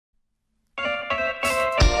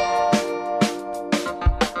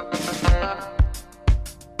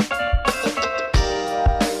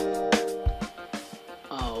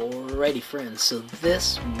Alrighty friends, so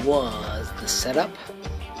this was the setup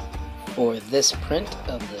for this print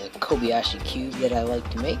of the Kobyashi cube that I like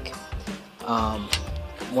to make.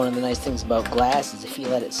 One of the nice things about glass is if you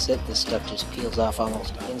let it sit, this stuff just peels off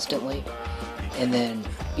almost instantly. And then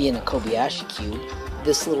being a Kobyashi cube,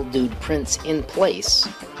 this little dude prints in place.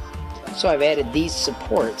 So I've added these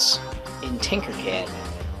supports in Tinkercad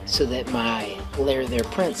so that my layer there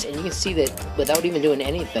prints, and you can see that without even doing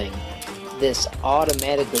anything, this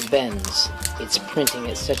automatically bends. It's printing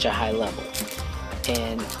at such a high level.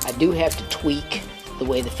 And I do have to tweak the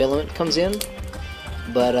way the filament comes in,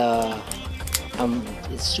 but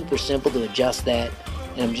it's super simple to adjust that,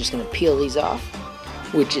 and I'm just going to peel these off,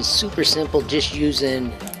 which is super simple, just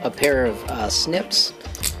using a pair of snips,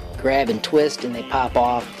 grab and twist, and they pop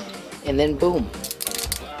off, and then boom,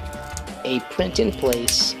 a print in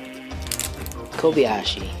place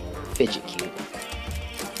Kobyashi Fidget cube.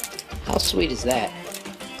 How sweet is that?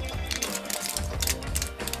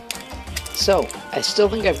 So I still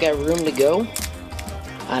think I've got room to go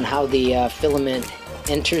on how the filament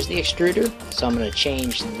enters the extruder, so I'm going to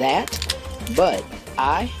change that, but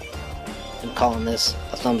I am calling this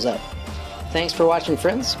a thumbs up. Thanks for watching,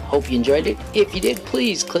 friends. Hope you enjoyed it. If you did,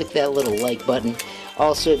 please click that little like button.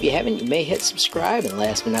 Also, if you haven't, you may hit subscribe, and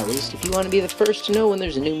last but not least, if you want to be the first to know when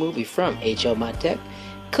there's a new movie from HLModTech,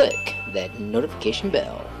 click that notification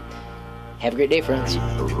bell. Have a great day, friends.